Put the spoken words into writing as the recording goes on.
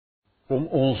Kom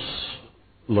ons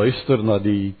luister na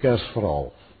die Kersverhaal.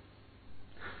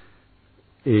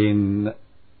 En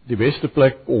die beste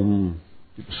plek om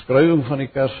die beskrywing van die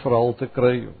Kersverhaal te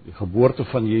kry, die geboorte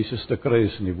van Jesus te kry,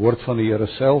 is in die woord van die Here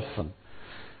self.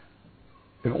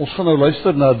 En ons gaan nou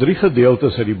luister na 3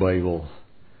 gedeeltes uit die Bybel,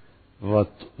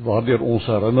 waardeur ons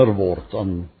herinner word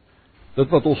aan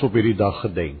dit wat ons op hierdie dag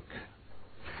gedenk.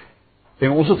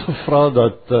 En ons het gevra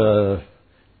dat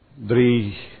 3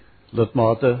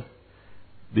 lidmate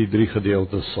die 3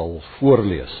 gedeeltes sal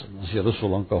voorlees. En as julle so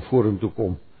lank daar vorentoe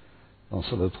kom, dan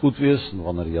sal dit goed wees, en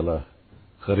wanneer julle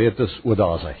gereed is,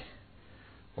 daar is hy.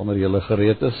 Wanneer julle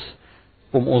gereed is,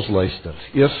 kom ons luister.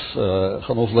 Eers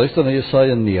gaan ons luister na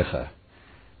Jesaja 9,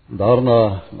 daarna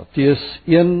Matteus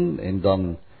 1 en dan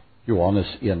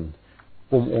Johannes 1.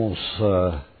 Kom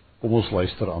ons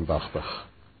luister aandagtig.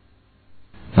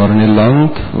 Maar in die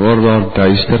land waar daar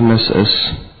duisternis is,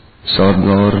 sal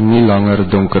daar nie langer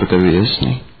donker te wees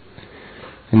nie.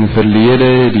 In die verlede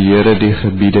het die Here die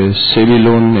gebiede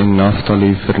Zebulon en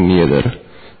Naftali verneder,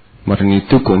 maar in die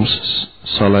toekoms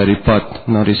sal hy die pad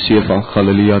na die see van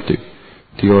Galilea toe,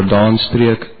 die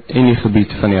Jordaanstreek en die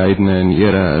gebied van die heidene in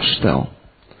ere herstel.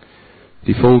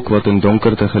 Die volk wat in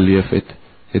donkerte geleef het,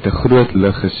 het 'n groot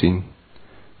lig gesien,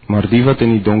 maar die wat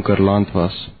in die donker land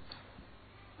was,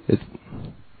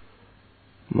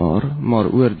 maar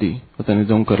oor die wat in die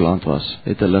donker land was,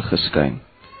 het 'n lig geskyn.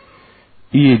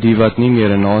 U het die wat nie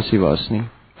meer 'n nasie was nie,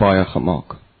 baie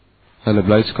gemaak, hulle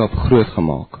blydskap groot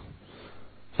gemaak.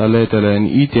 Hulle het hulle in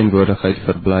u teenwoordigheid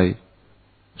verbly,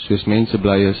 soos mense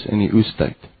bly is in die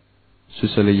oestyd,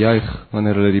 soos hulle juig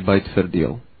wanneer hulle die byt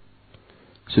verdeel.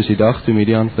 Soos die dag toe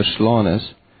Midian verslaan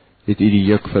is, het u die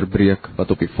juk verbreek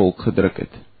wat op die volk gedruk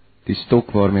het, die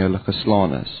stok waarmee hulle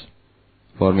geslaan is,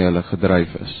 waarmee hulle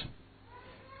gedryf is.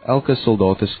 Elke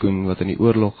soldateskoen wat in die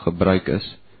oorlog gebruik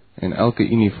is, en elke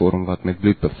uniform wat met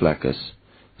bloed bevlek is,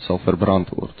 sal verbrand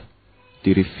word,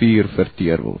 die rivier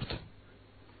verteer word.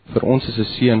 Vir ons is 'n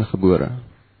seun gebore,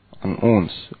 aan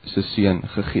ons is 'n seun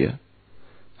gegee.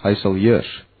 Hy sal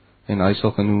heers, en hy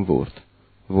sal genoem word,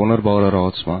 wonderbare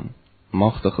raadsman,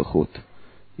 magtige God,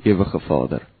 ewige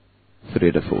Vader,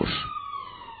 vredevors.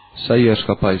 Sy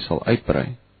heerskappy sal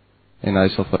uitbrei, en hy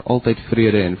sal vir altyd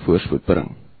vrede en voorspoed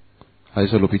bring. Hy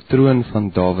sal op die troon van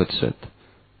Dawid sit,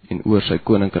 en oor sy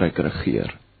koninkryk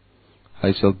regeer.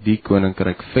 Hy sal die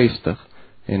koninkryk vestig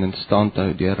en in stand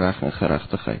hou deur reg en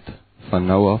geregtigheid, van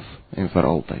nou af en vir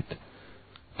altyd.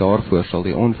 Daarvoor sal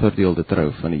die onverdeelde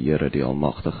trou van die Here die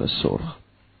Almagtige sorg.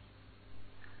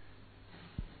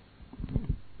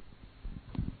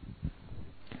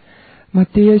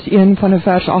 Matteus 1 vanaf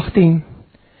vers 18.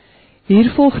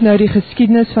 Hier volg nou die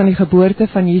geskiedenis van die geboorte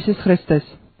van Jesus Christus.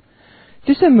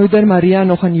 Toe sy moeder Maria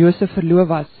nog aan Josef verloof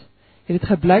was, het dit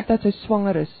geblyk dat sy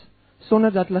swanger is,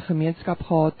 sonder dat hulle gemeenskap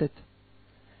gehad het.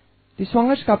 Die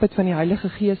swangerskap het van die Heilige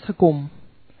Gees gekom.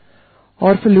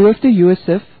 Haar verloofde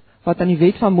Josef, wat aan die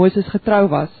wet van Moses getrou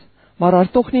was, maar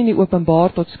haar tog nie in die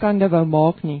openbaar tot skande wou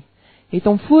maak nie, het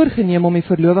hom voorgeneem om die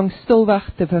verloving stilweg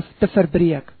te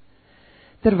verbreek.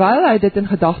 Terwyl hy dit in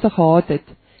gedagte gehad het,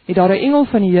 het daar 'n engel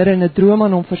van die Here in 'n droom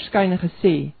aan hom verskyn en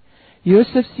gesê: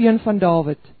 Josef, seun van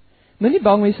Dawid, moenie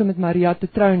bang wees om met Maria te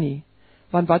trou nie,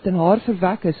 want wat in haar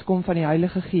verwek is, kom van die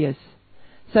Heilige Gees.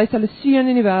 Sy sal 'n seun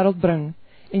in die wêreld bring,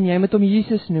 en jy moet hom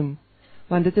Jesus noem,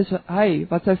 want dit is hy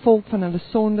wat sy volk van hulle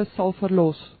sondes sal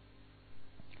verlos.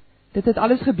 Dit het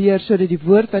alles gebeur sodat die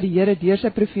woord wat die Here deur sy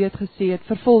profeet gesê het,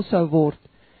 vervul sou word.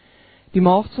 Die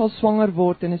maagd sal swanger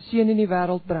word en 'n seun in die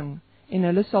wêreld bring, en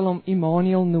hulle sal hom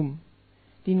Immanuel noem.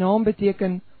 Die naam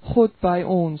beteken God by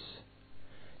ons.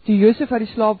 Toe Josef uit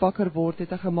die slaap wakker word, het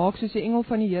hy gemaak soos die engel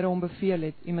van die Here hom beveel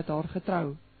het, en met haar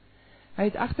getrou. Hy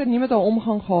het egter nie met haar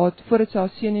omgang gehad voordat sy haar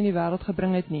seun in die wêreld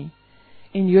gebring het nie,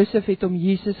 en Josef het hom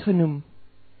Jesus genoem.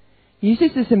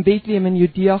 Jesus is in Bethlehem in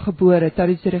Judea gebore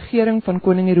tydens die regering van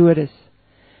koning Herodes.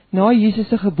 Na Jesus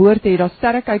se geboorte het daar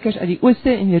sterrekykers uit die ooste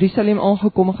en Jerusalem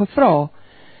aangekom en gevra: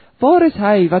 Waar is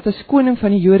hy wat as koning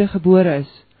van die Jode gebore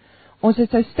is? Ons het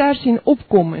sy ster sien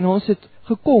opkom en ons het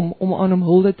gekom om aan hom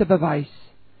hulde te bewys.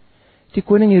 Toe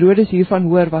koning Herodes hiervan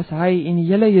hoor, was hy en die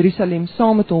hele Jerusalem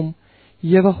saam met hom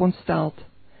ewig ontsteld.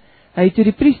 Hy het toe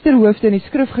die priesterhoofde en die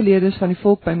skrifgeleerdes van die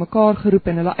volk bymekaar geroep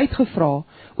en hulle uitgevra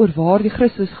oor waar die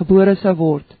Christus gebore sou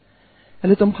word.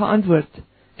 Hulle het hom geantwoord: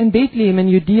 In Bethlehem in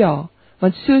Judea,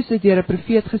 want soos dit deur 'n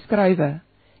profeet geskrywe: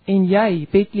 En jy,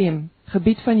 Bethlehem,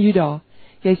 gebied van Juda,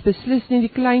 jy is beslis nie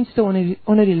die kleinste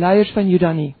onder die leiers van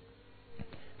Juda nie.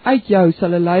 Uit jou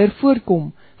sal 'n leier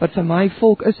voorkom, wat vir my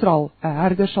volk Israel 'n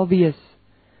herder sal wees.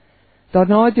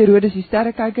 Daarna het Herodes die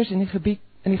sterrekykers in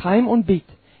die geheim ontbied,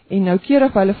 en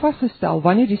noukeurig by hulle vasgestel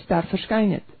wanneer die ster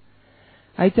verskyn het.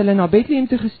 Hy het hulle na Bethlehem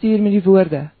toe gestuur met die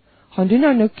woorde: Gaan doen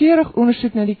nou noukeurig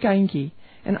ondersoek na die kindjie,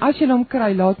 en as julle hom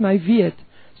kry, laat my weet,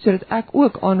 sodat ek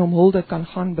ook aan hom hulde kan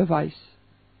gaan bewys.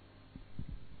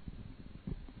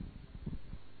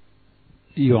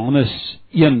 Johannes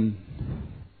 1.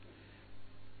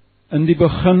 In die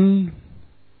begin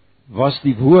was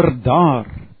die woord daar,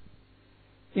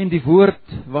 en die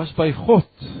woord was by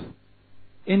God,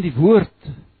 en die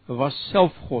woord was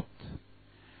self God.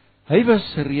 Hy was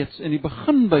reeds in die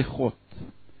begin by God.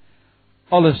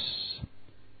 Alles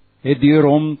het deur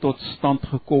hom tot stand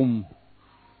gekom.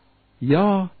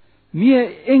 Ja, nie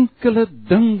 'n enkele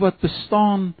ding wat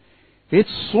bestaan, het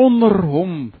sonder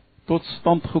hom tot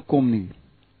stand gekom nie.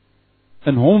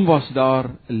 In hom was daar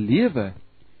 'n lewe,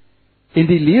 en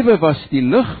die lewe was die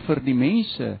lig vir die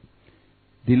mense.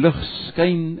 Die lig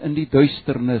skyn in die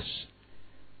duisternis.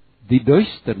 Die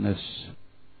duisternis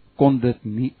kon dit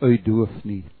nie uitdoof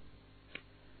nie.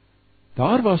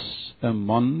 Daar was 'n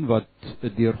man wat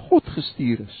deur God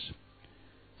gestuur is.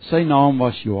 Sy naam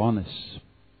was Johannes.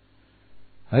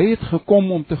 Hy het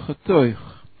gekom om te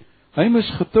getuig. Hy moes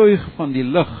getuig van die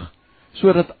lig,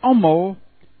 sodat almal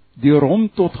deur hom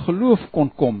tot geloof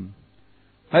kon kom.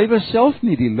 Hy was self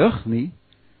nie die lig nie,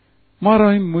 maar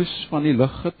hy moes van die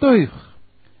lig getuig.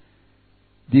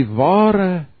 Die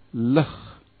ware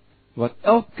lig, wat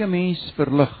elke mens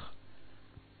verlig,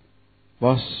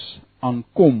 was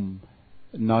aankom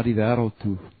na die wêreld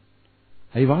toe.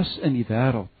 Hy was in die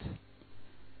wêreld.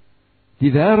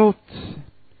 Die wêreld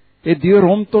het deur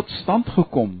hom tot stand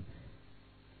gekom,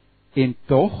 en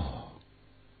tog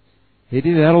het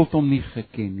die wêreld hom nie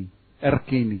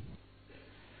erken nie.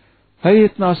 Hy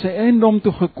het na sy eiendom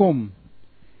toe gekom,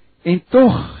 en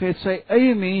tog het sy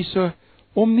eie mense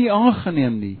hom nie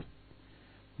aangeneem nie.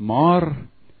 Maar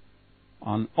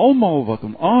aan almal wat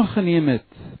hom aangeneem het,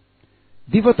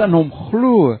 die wat aan hom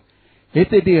glo,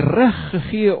 het hy die reg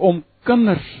gegee om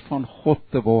kinders van God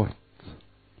te word.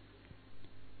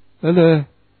 Hulle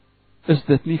is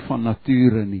dit nie van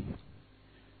nature nie.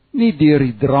 Nie deur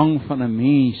die drang van 'n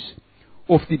mens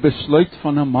of die besluit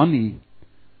van 'n man nie,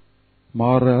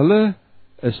 maar hulle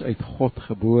is uit God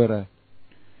gebore.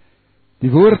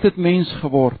 Die woord het mens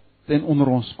geword en onder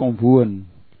ons kom woon.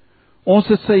 Ons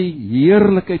het sy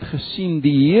heerlikheid gesien,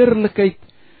 die heerlikheid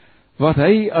wat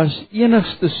hy as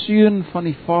enigste seun van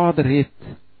die Vader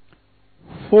het,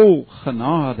 vol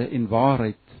genade en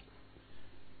waarheid.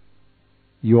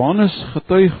 Johannes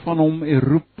getuig van hom en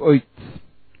roep uit: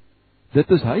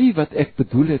 Dit is hy wat ek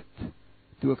bedoel het,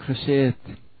 toe ek gesê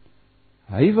het: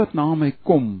 Hy wat na my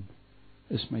kom,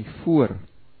 is my voor,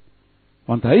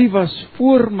 want hy was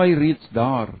voor my reeds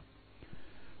daar.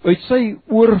 Uit sy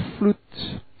oorvloed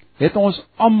het ons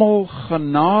almal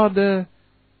genade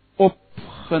op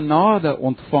genade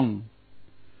ontvang.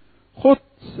 God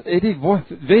het die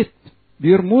wet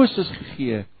deur Moses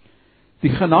gegee.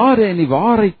 Die genade en die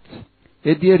waarheid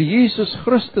het deur Jesus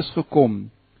Christus gekom.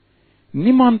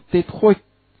 Niemand het God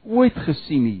ooit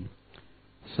gesien nie.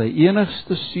 Sy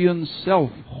enigste seun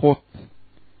self, God,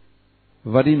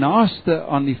 wat die naaste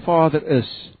aan die Vader is,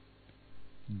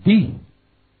 die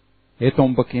het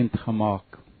hom bekend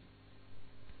gemaak.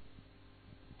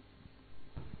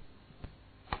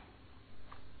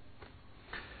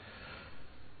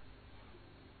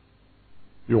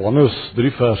 Johannes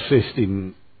 3 vers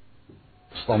 16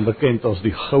 staan bekend as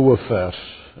die goue vers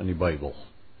in die Bybel.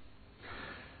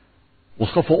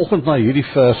 Ons gaan vanoggend na hierdie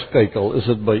vers kyk, al is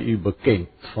dit by u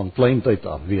bekend, van kleintyd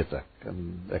af, weet ek. En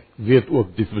ek weet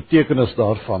ook die betekenis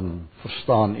daarvan,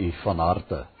 verstaan u van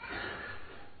harte.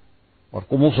 Maar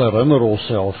kom ons herinner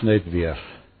onsself net weer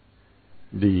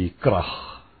die krag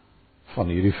van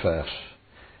hierdie vers.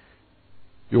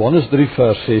 Johannes 3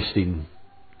 vers 16.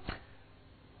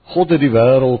 God het die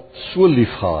wêreld so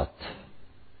lief gehad,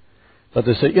 dat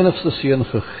hy sy enigste seun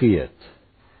gegee het,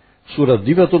 sodat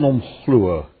die wat in hom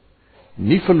glo,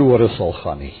 nie verlore sal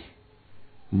gaan nie,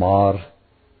 maar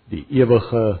die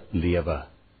ewige lewe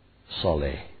sal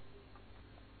hê.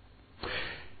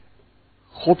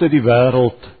 God het die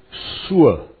wêreld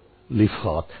so lief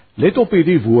gehad. Let op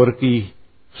hierdie woordjie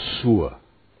so.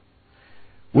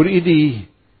 Hoor u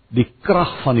die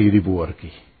krag van hierdie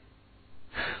woordjie.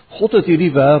 God het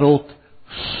hierdie wêreld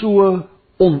so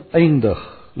oneindig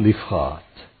lief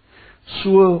gehad.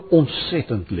 So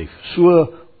ontsettend lief, so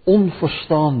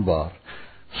onverstaanbaar,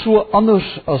 so anders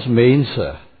as mense.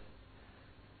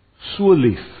 So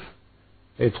lief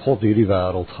het God hierdie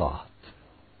wêreld gehad.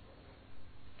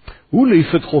 Hoe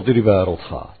lief het God hierdie wêreld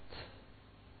gehad?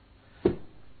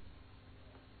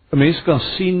 'n Mens kan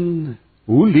sien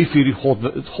hoe lief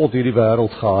God hierdie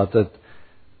wêreld gehad het,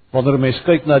 wanneer 'n mens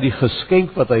kyk na die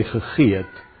geskenk wat hy gegee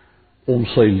het, om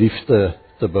sy liefde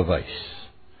te bewys.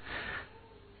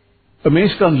 'n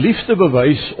Mens kan liefde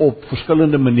bewys op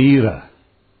verskillende maniere.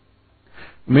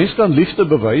 'n Mens kan liefde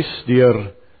bewys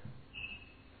deur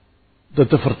dit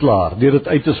te verklaar, deur dit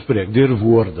uit te spreek, deur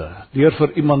woorde, deur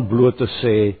vir iemand bloot te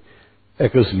sê,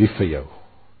 ek is lief vir jou.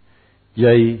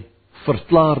 Jy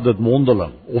verklaar dit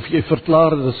mondeling, of jy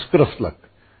verklaar dit skriftelik,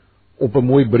 op 'n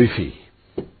mooi briefie.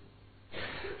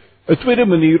 'n Tweede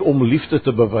manier om liefde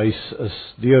te bewys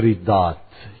is deur die daad.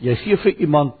 Jy gee vir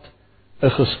iemand 'n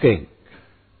geskenk.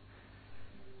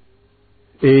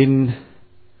 En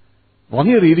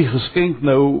wanneer hierdie geskenk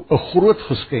nou 'n groot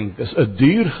geskenk is, 'n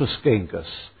duur geskenk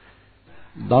is,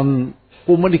 dan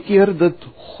kommunikeer dit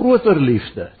groter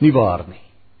liefde, nie waar nie?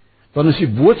 Dan is die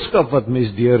boodskap wat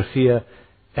mens deurgee,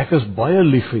 ek is baie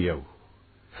lief vir jou.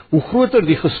 Hoe groter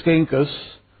die geskenk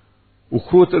is, hoe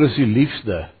groter is die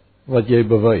liefde wat jy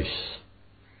bewys.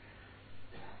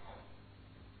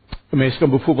 'n Mens kan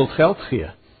byvoorbeeld geld gee.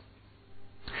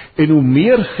 En hoe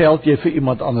meer geld jy vir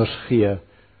iemand anders gee,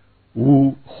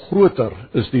 hoe groter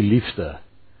is die liefde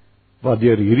wat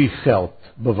deur hierdie geld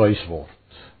bewys word.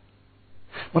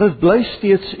 Maar dit bly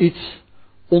steeds iets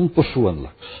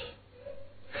onpersoonliks.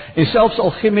 En selfs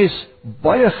al gee mens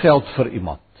baie geld vir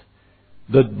iemand,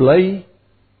 dit bly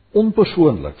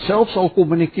onpersoonlik. Selfs al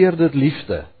kommunikeer dit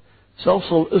liefde,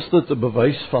 selfs al is dit 'n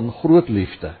bewys van groot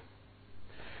liefde.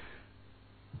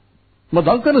 Maar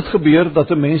dan kan dit gebeur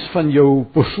dat 'n mens van jou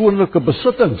persoonlike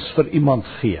besittings vir iemand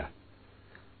gee.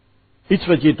 Iets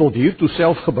wat jy tot hiertoe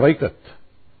self gebruik het.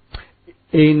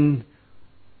 En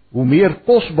hoe meer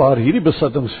kosbaar hierdie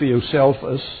besittings vir jouself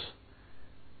is,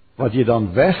 wat jy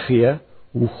dan weggee,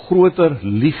 hoe groter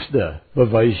liefde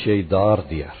bewys jy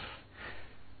daardeur.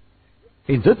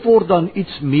 En dit word dan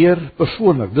iets meer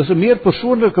persoonlik. Dis 'n meer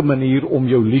persoonlike manier om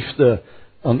jou liefde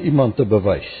aan iemand te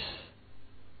bewys.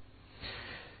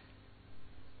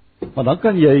 Maar dan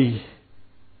kan jy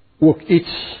ook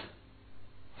iets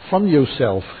van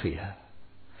jouself gee.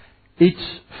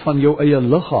 Iets van jou eie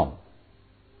liggaam.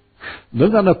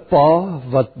 Dink aan 'n pa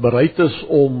wat bereid is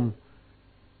om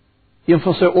een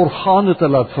van sy organe te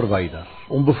laat verwyder,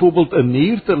 om byvoorbeeld 'n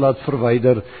nier te laat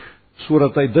verwyder,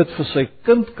 sodat hy dit vir sy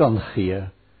kind kan gee,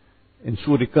 en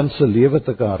so die kind se lewe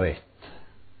te kan red.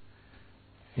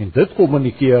 En dit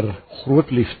kommunikeer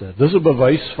groot liefde. Dis 'n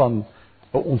bewys van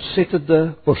 'n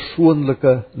ontsettende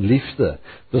persoonlike liefde.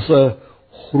 Dis 'n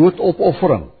groot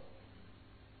opoffering.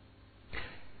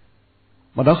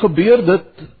 Maar dan gebeur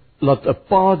dit, laat 'n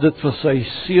pa dit vir sy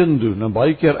seun doen, en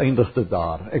baie keer eindig dit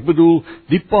daar. Ek bedoel,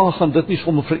 die pa gaan dit nie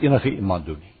sommer vir enige iemand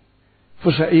doen nie.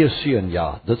 Vir sy eie seun,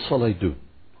 ja, dit sal hy doen.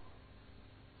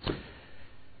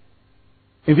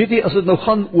 En weet jy, as dit nou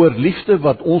gaan oor liefde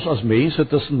wat ons as mense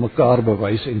tussen mekaar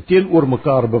bewys en teenoor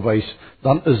mekaar bewys,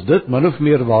 dan is dit min of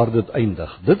meer waar dit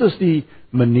eindig. Dit is die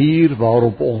manier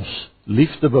waarop ons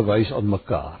liefde bewys aan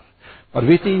mekaar. Maar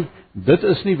weet jy, dit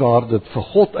is nie waar dit vir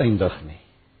God eindig nie.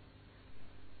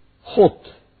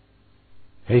 God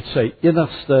het sy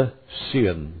enigste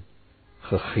seun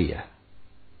gegee.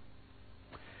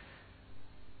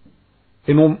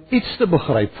 En om iets te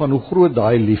begryp van hoe groot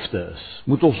daai liefde is,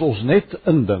 moet ons net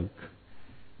indink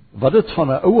wat dit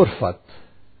van 'n ouer vat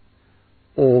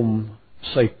om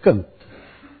sy kind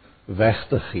weg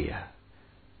te gee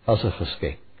as 'n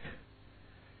geskenk.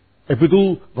 Ek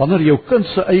bedoel, wanneer jou kind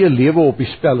se eie lewe op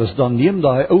die spel is, dan neem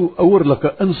daai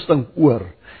ouerlike instink oor,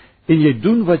 en jy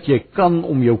doen wat jy kan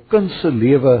om jou kind se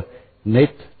lewe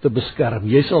net te beskerm.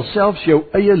 Jy sal selfs jou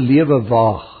eie lewe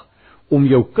waag om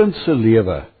jou kind se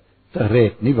lewe te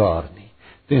red, nie waar nie?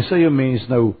 Tensy 'n mens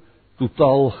nou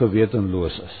totaal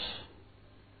gewetenloos is.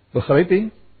 Begryp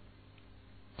jy?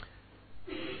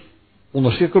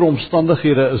 Onder sekere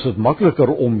omstandighede is dit makliker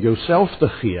om jouself te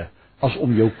gee as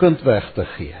om jou kind weg te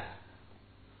gee.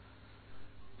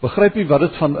 Begryp jy wat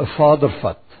dit van 'n vader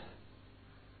vat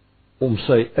om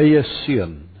sy eie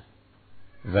seun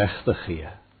weg te gee?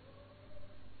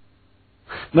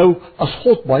 Nou, as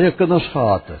God baie kinders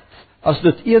gehad het, as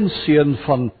dit een seun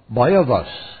van baie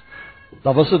was,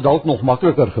 dan was dit dalk nog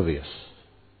makliker geweest.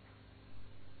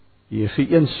 Jy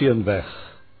gee een seun weg,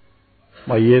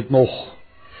 maar jy het nog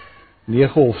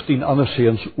 9 of 10 ander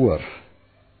seuns oor.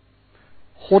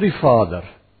 God die Vader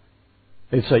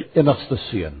het sy enigste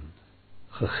seun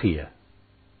gegee.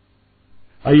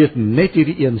 Hy het net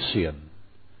hierdie een seun,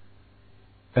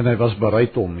 en hy was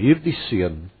bereid om hierdie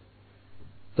seun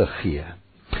te gee.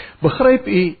 Begryp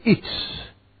u iets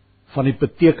van die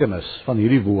betekenis van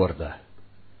hierdie woorde?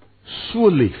 So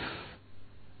lief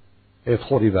het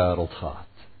God die wêreld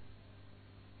gehad,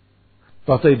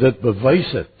 dat hy dit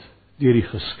bewys het deur die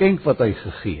geskenk wat hy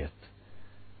gegee het.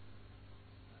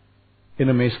 En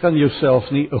 'n mens kan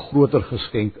jouself nie 'n groter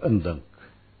geskenk indink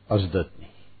as dit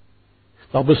nie.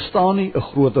 Daar bestaan nie 'n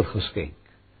groter geskenk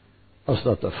as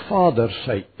dat 'n Vader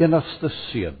sy enigste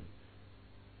seun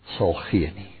sal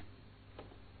gee nie.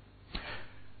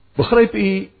 Begryp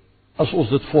u as ons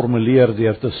dit formuleer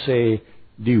deur te sê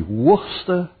die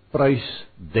hoogste prys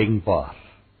denkbaar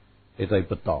het hy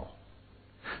betaal.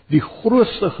 Die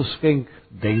grootste geskenk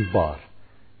denkbaar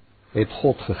het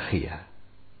God gegee.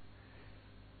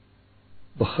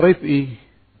 Begryp u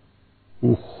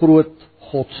hoe groot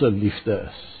God se liefde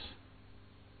is?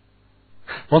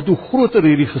 Want hoe groter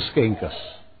hierdie geskenk is,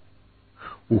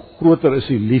 hoe groter is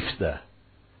die liefde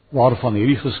waarvan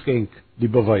hierdie geskenk die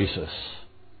bewys is.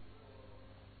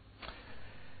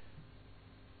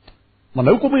 Maar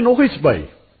nou kom hier nog iets by.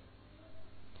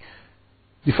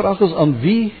 Die vraag is, aan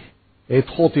wie het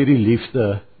God hierdie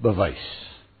liefde bewys?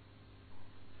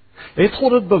 Het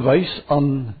God dit bewys aan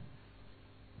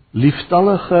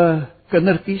lieftallige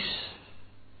kindertjies,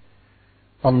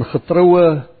 aan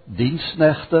getroue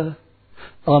diensknegte,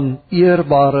 aan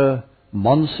eerbare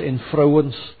mans en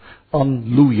vrouens,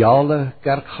 aan loyale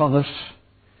kerkgangers?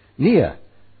 Nee,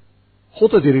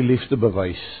 God het hierdie liefde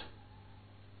bewys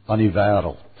aan die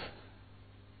wêreld.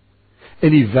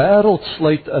 En die wêreld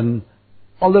sluit in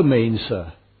alle mense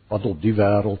wat op die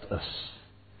wêreld is.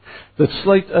 Dit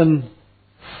sluit in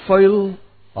vuil,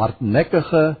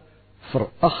 hardnekkige,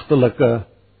 veragtelike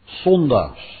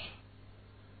sondaars.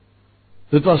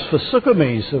 Dit was vir sulke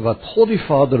mense wat God die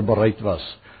Vader bereid was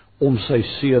om sy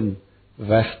seun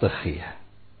weg te gee.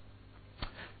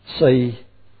 Sy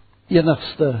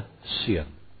enigste seun.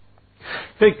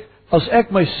 Kyk, as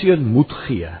ek my seun moet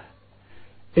gee,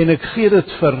 en ek gee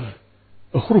dit vir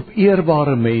 'n groep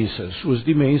eerbare mense, soos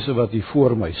die mense wat hier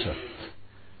voor my sit,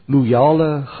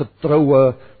 loyale,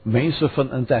 getroue mense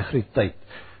van integriteit,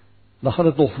 dan gaan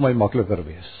dit nog vir my makliker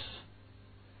wees.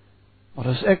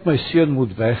 Maar as ek my seun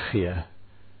moet weggee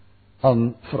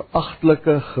aan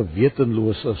veragtelike,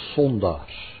 gewetenlose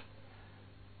sondaars,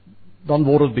 dan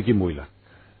word dit bietjie moeilik.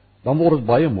 Dan word dit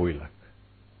baie moeilik.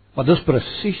 Maar dis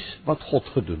presies wat God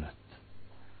gedoen het.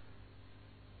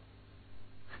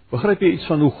 Begryp jy iets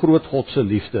van hoe groot God se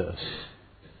liefde is?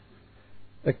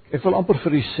 Ek wil amper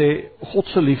vir u sê, God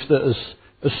se liefde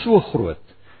is so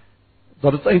groot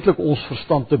dat dit eintlik ons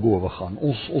verstand te bowe gaan.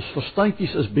 Ons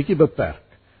verstandjies is bietjie beperk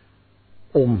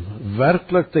om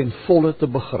werklik ten volle te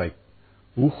begryp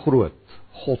hoe groot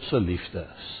God se liefde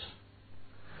is.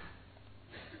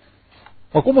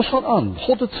 Maar kom ons gaan aan.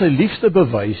 God het sy liefde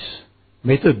bewys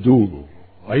met 'n doel.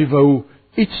 Hy wou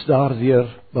iets daardeur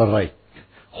bereik.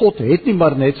 God het nie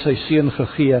maar net sy seun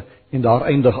gegee en daar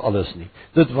eindig alles nie.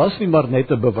 Dit was nie maar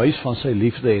net 'n bewys van sy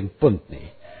liefde en punt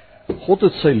nie. God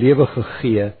het sy lewe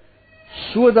gegee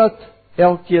sodat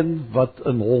elkeen wat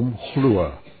in hom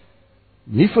glo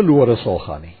nie verlore sal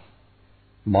gaan nie,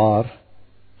 maar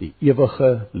die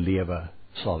ewige lewe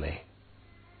sal hê.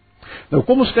 Nou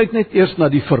kom ons kyk net eers na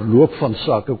die verloop van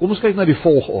sake. Kom ons kyk na die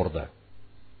volgorde.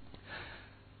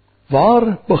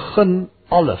 Waar begin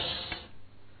alles?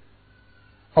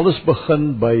 Alles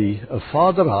begin by 'n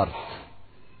vaderhart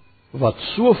wat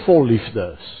so vol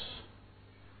liefde is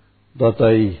dat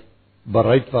hy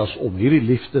bereid was om hierdie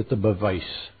liefde te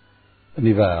bewys in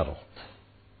die wêreld.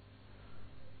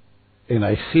 En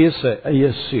hy gee sy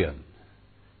eie seun.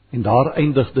 En daar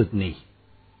eindig dit nie.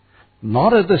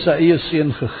 Nadat hy sy eie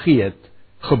seun gegee het,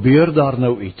 gebeur daar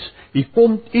nou iets. Hier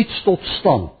kom iets tot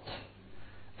stand.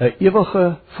 'n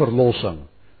ewige verlossing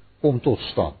kom tot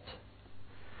stand.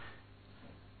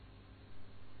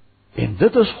 En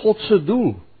dit is God se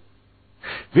doel.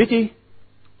 Weet jy,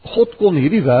 God kon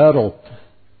hierdie wêreld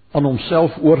aan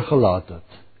homself oorgelaat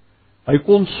het. Hy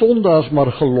kon sondaars maar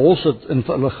gelos het en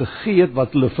vir hulle gegee het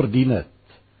wat hulle verdien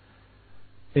het.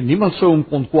 En niemand sou hom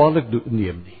kon kwaadlik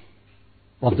neem nie.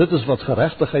 Want dit is wat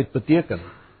geregtigheid beteken.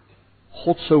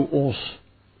 God sou ons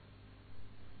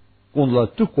kon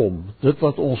laat toekom, dit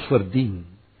wat ons verdien.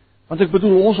 Want ek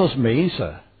bedoel, ons as mense,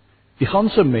 die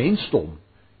ganse mensdom,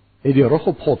 het die rug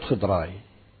op God gedraai.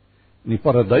 In die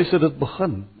paradys het dit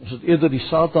begin. Ons het eerder die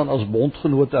Satan as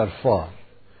bondgenoot ervaar.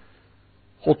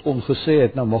 God kon gesê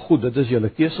het, nou maar goed, dit is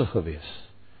julle keuse gewees.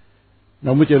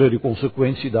 Nou moet julle die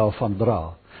konsekwensie daarvan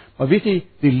dra. Maar weet jy,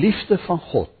 die liefde van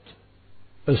God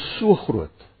is so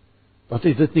groot, dat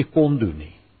hy dit nie kon doen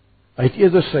nie. Hy het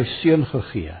eerder sy seun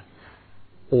gegee,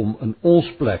 om in ons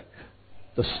plek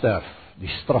te sterf, die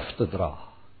straf te dra,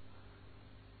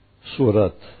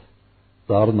 sodat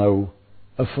daar nou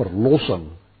 'n verlossing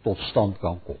tot stand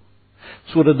kan kom.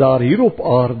 Sodat daar hier op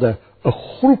aarde 'n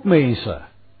groep mense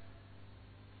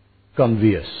kan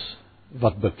wees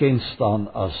wat bekend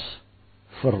staan as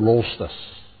verlosters.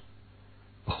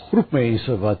 'n groep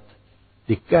mense wat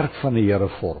die kerk van die Here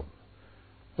vorm.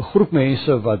 'n groep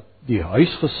mense wat die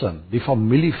huisgesin, die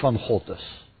familie van God is.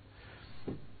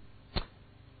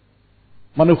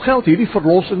 Maar nou geld hierdie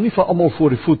verlossing nie vir almal voor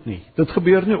die voet nie. Dit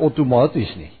gebeur nie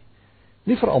outomaties nie.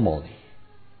 Nie vir almal nie.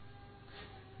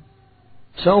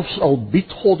 Selfs al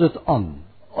bied God dit aan,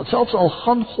 selfs al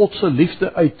gaan God se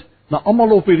liefde uit na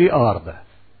almal op hierdie aarde,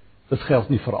 dit geld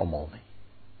nie vir almal nie.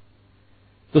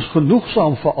 Dis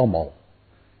genoegsaam vir almal,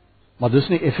 maar dis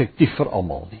nie effektief vir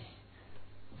almal nie.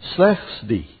 Slegs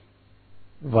die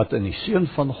wat in die Seun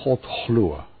van God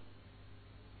glo,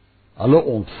 hulle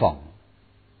ontvang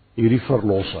hierdie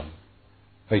verlossing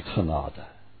uit genade.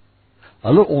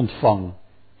 Hulle ontvang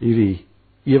hierdie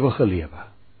ewige lewe.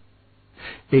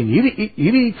 En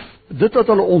dit wat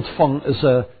hulle ontvang is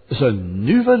 'n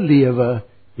nuwe lewe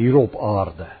hier op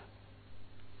aarde.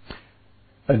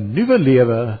 'n Nuwe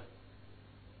lewe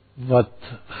wat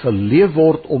geleef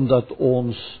word omdat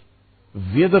ons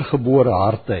wedergebore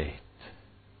harte het.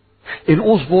 En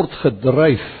ons word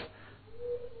gedryf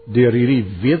deur hierdie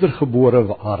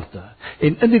wedergebore harte.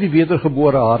 En in hierdie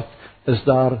wedergebore hart is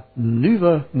daar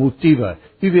nuwe motiewe.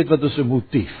 U weet wat is 'n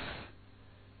motief?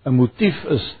 'n Motief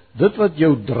is dit wat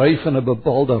jou dryf in 'n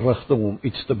bepaalde rigting om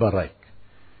iets te bereik.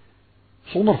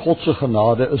 Sonder God se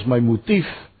genade is my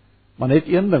motief maar net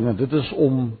een ding, en dit is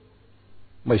om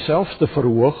myself te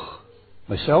verhoog,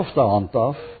 myself te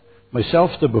handhaaf,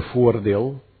 myself te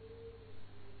bevoordeel.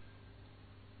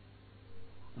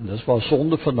 En dis waar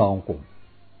sonde vandaan kom.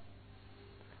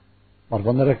 Maar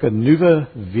wanneer ek 'n nuwe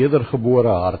wedergebore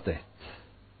hart het,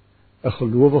 'n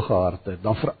gelowige hart het,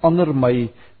 dan verander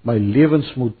my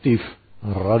lewensmotief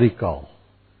radikaal.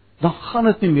 Dan gaan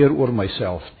dit nie meer oor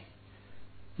myself nie.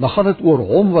 Dan gaan dit oor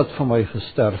hom wat vir my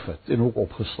gesterf het en ook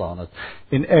opgestaan het.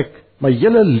 En my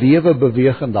hele lewe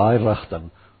beweeg in daai rigting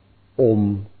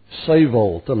om sy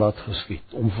wil te laat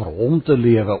geskied, om vir hom te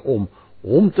lewe, om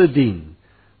hom te dien,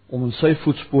 om in sy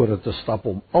voetspore te stap,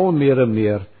 om al meer en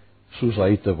meer soos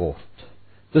hy te word.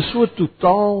 Dis so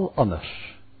totaal anders.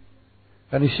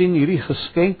 Kan jy sien, hierdie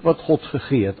geskenk wat God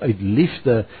gegee het, uit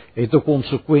liefde, het 'n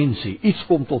konsekwensie. Iets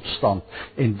kom tot stand.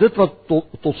 En dit wat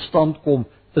tot stand kom,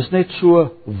 is net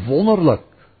so wonderlik.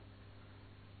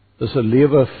 Dis 'n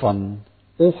lewe van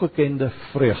ongekende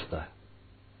vreugde.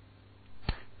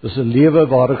 Dis 'n lewe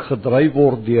waar ek gedryf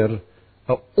word deur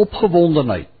 'n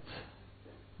opgewondenheid,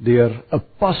 deur 'n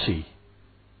passie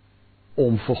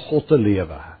om vir God te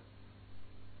lewe.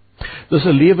 Dis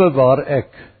 'n lewe waar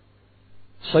ek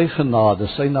sy genade,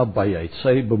 sy nabyheid,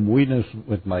 sy bemoeienis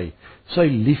met my, sy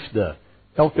liefde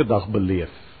elke dag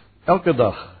beleef, elke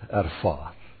dag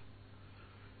ervaar.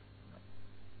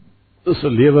 Dis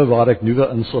 'n lewe waar ek nuwe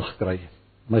insig kry.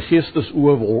 My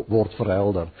geestesoë word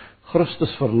verhelder.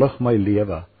 Christus verlig my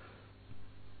lewe.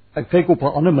 Ek kyk op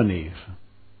 'n ander manier.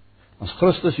 As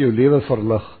Christus jou lewe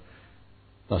verlig,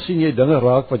 dan sien jy dinge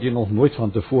raak wat jy nog nooit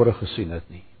van tevore gesien het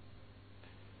nie.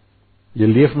 Jy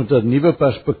leef met 'n nuwe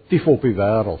perspektief op die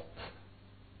wêreld.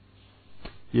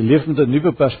 Jy leef met 'n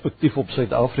nuwe perspektief op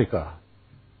Suid-Afrika.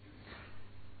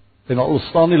 En al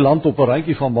staan die land op 'n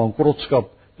randjie van bankrotskap,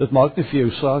 dit maak nie vir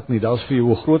jou saak nie, daar's vir jou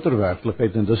 'n groter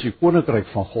werklikheid en dis die koninkryk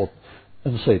van God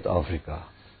in Suid-Afrika.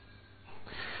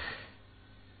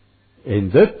 En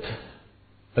dit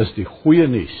is die goeie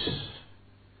nuus.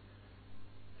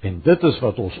 En dit is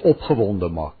wat ons opgewonde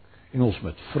maak en ons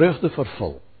met vreugde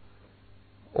vervul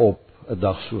op 'n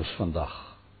dag soos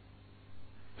vandag.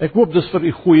 Ek hoop dis vir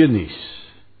u goeie nuus.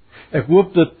 Ek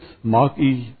hoop dit maak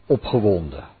u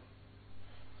opgewonde.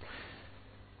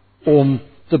 Om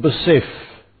te besef,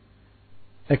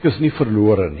 ek is nie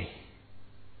verlore nie,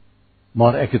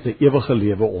 maar ek het 'n ewige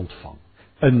lewe ontvang.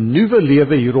 'n Nuwe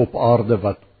lewe hier op aarde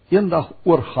wat eendag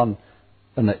oorgaan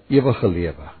in 'n ewige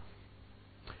lewe.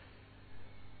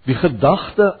 Die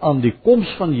gedagte aan die koms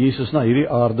van Jesus na hierdie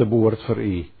aarde behoort vir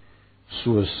u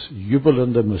soos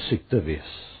jubelende musiek te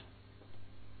wees.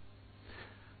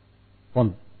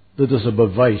 Want dit is 'n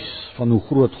bewys van hoe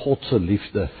groot God se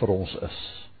liefde vir ons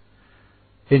is.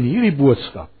 En hierdie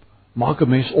boodskap maak 'n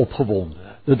mens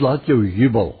opgewonde. Dit laat jou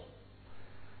jubel.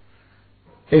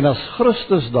 En as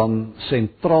Christus dan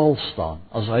sentraal staan,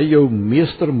 as hy jou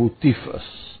meestermotief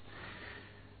is,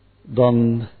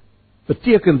 dan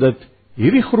beteken dit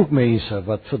hierdie groep mense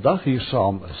wat vandag hier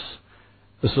saam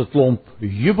is 'n klomp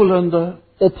jubelende,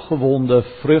 opgewonde,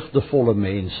 vreugdevolle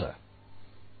mense.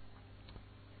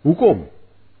 Hoekom?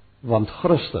 Want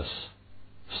Christus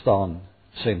staan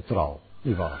sentraal,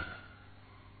 nie waar?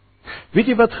 Weet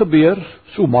jy wat gebeur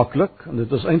so maklik, en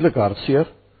dit is eintlik hartseer?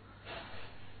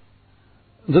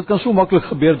 Dit kan so maklik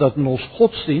gebeur dat in ons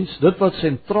godsdiens, dit wat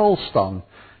sentraal staan,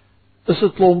 is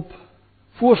 'n klomp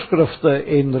voorskrifte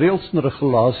en reëls en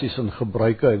regulasies en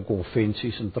gebruike en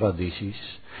konvensies en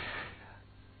tradisies.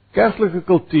 Kerklike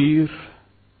kultuur,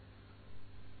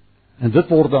 en dit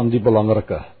word dan die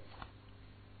belangrike.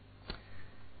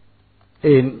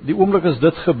 En die oomblik as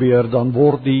dit gebeur, dan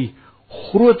word die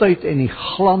grootheid en die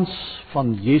glans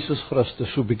van Jesus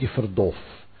Christus so 'n bietjie verdof.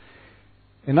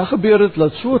 En dan gebeur dit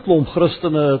dat so 'n klomp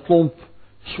Christene 'n klomp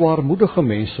swaarmoedige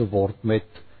mense word met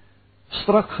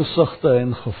strak gesigte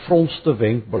en gefronste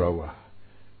wenkbroue,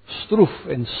 stroef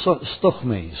en stug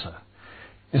mense.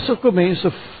 En sulke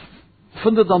mense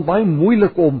vind dit dan baie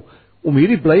moeilik om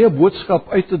hierdie blye boodskap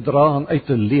uit te dra en uit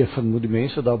te leef, en moet die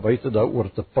mense daar buite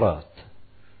daaroor te praat.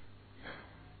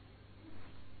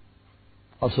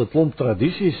 As 'n klomp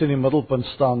tradisies in die middelpunt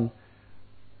staan,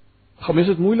 gaan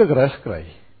mense dit moeilik regkry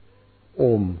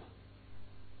om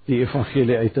die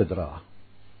evangelie uit te dra.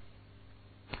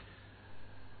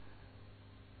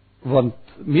 Want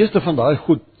meeste van daai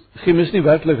goed gee mens nie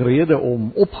werklik rede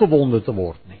om opgewonde te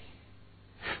word nie.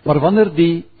 Maar wanneer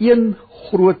die een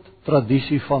groot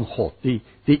tradisie van God,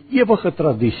 die ewige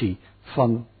tradisie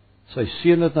van sy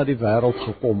seun het na die wêreld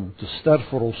gekom om te sterf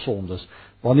vir ons sondes,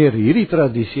 wanneer hierdie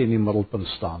tradisie in die middelpunt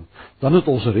staan, dan het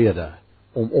ons rede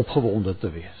om opgewonde te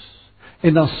wees.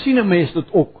 En dan sien 'n mens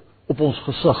dit ook op ons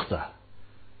gesigte.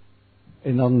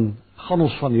 En dan gaan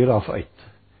ons van hier af uit.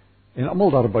 En almal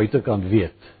daar buite kan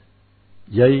weet,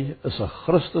 jy is 'n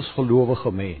Christus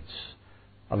gelowige mens.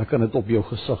 Hulle kan dit op jou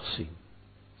gesig sien.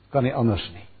 Kan nie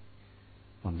anders nie.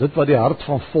 Want dit wat die hart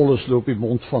van vol is, loop die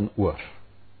mond van oor.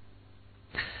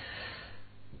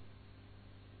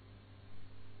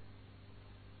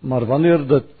 Maar wanneer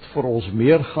dit vir ons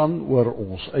meer gaan oor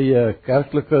ons eie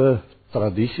kerklike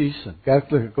tradisies en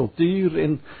kerklike kultuur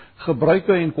en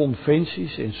gebruike en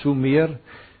konvensies en so meer,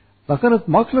 dan kan dit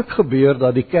maklik gebeur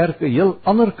dat die kerk 'n heel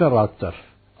ander karakter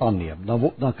aanneem.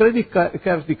 Dan kry die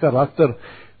kerk die karakter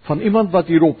van iemand wat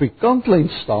hier op die kantlyn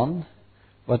staan,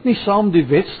 wat nie saam die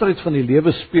wedstryd van die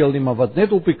lewe speel nie, maar wat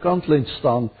net op die kantlyn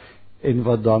staan en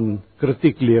wat dan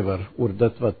kritiek lewer oor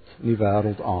dit wat in die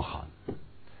wêreld aangaan.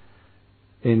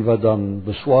 En wat dan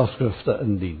beswaarskrifte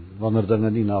indien wanneer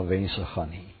dinge nie na wense gaan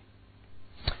nie.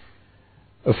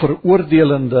 'n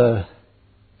veroordelende,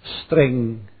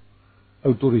 streng,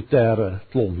 autoritaire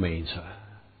klomp mense.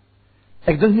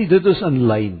 Ek dink nie dit is in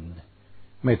lyn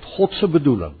met God se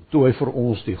bedoeling toe hy vir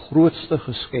ons die grootste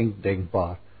geskenk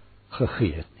denkbaar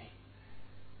gegee het nie.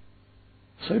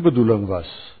 Sy bedoeling was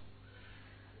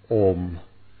om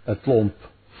 'n klomp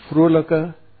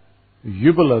vrolike,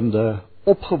 jubelende,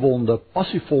 opgewonde,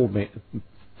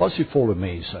 passievolle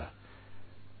mense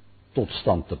tot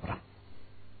stand te bring.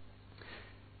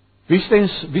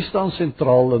 Wie staan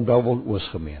sentraal in Bellville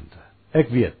Oosgemeente? Ek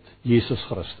weet, Jesus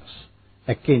Christus.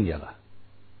 Ek ken julle.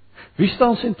 Wie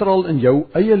staan sentraal in jou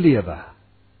eie lewe?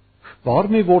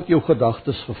 Waarmee word jou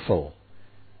gedagtes gevul?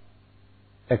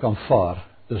 Ek aanvaar,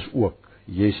 dis ook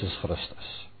Jesus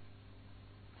Christus.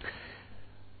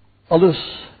 Alles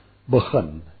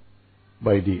begin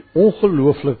by die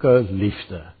ongelooflike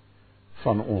liefde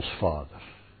van ons Vader.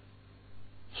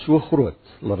 So groot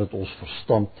dat dit ons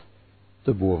verstand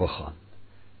te bowe gaan.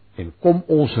 En kom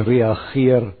ons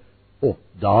reageer op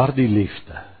daardie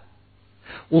liefde.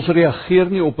 Ons reageer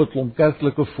nie op 'n klomp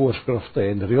kerklike voorskrifte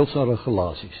en reëls en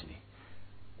regulasies nie.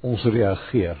 Ons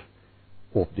reageer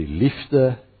op die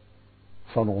liefde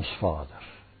van ons Vader.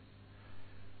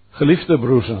 Geliefde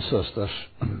broers en susters,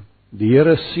 die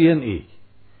Here seën u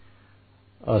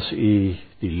as u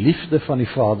die liefde van die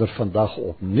Vader vandag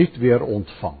opnuut weer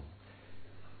ontvang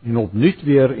en opnuut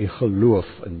weer u geloof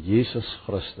in Jesus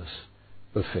Christus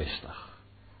bevestig.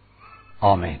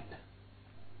 Amen.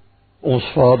 Ons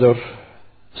Vader,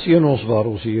 seën ons waar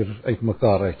ons hier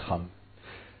uitmekaar uitgaan.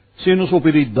 Seën ons op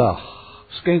hierdie dag,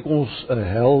 skenk ons 'n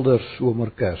helder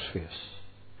somerkersfees.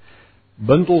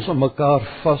 Bind ons aan mekaar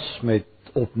vas met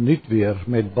opnuut weer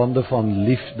met bande van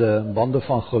liefde, bande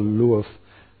van geloof,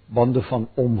 bande van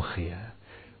omgee.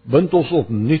 Bind ons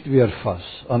opnuut weer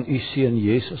vas aan u seun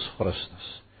Jesus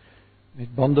Christus.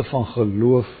 Met bande van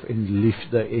geloof en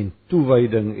liefde en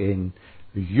toewyding en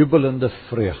jubelende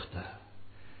vreugde.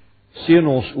 Seën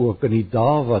ons ook in die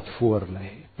dae wat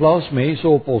voorlê. Plaas mense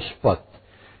op ons pad,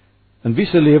 in wie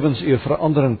se lewens u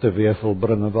verandering teweeg wil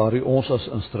bring en waar u ons as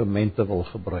instrumente wil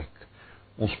gebruik.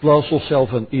 Ons plaas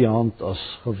onsself in u hand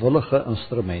as gewillige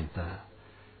instrumente.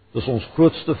 Dis ons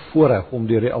grootste voorreg om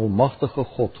deur die almagtige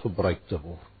God gebruik te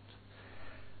word.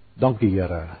 Dankie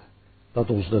Here, dat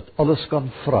ons dit alles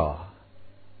kan vra,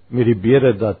 met die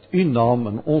bede dat u naam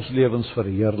in ons lewens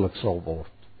verheerlik sal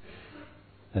word.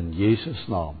 In Jesus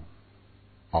naam.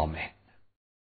 Amen.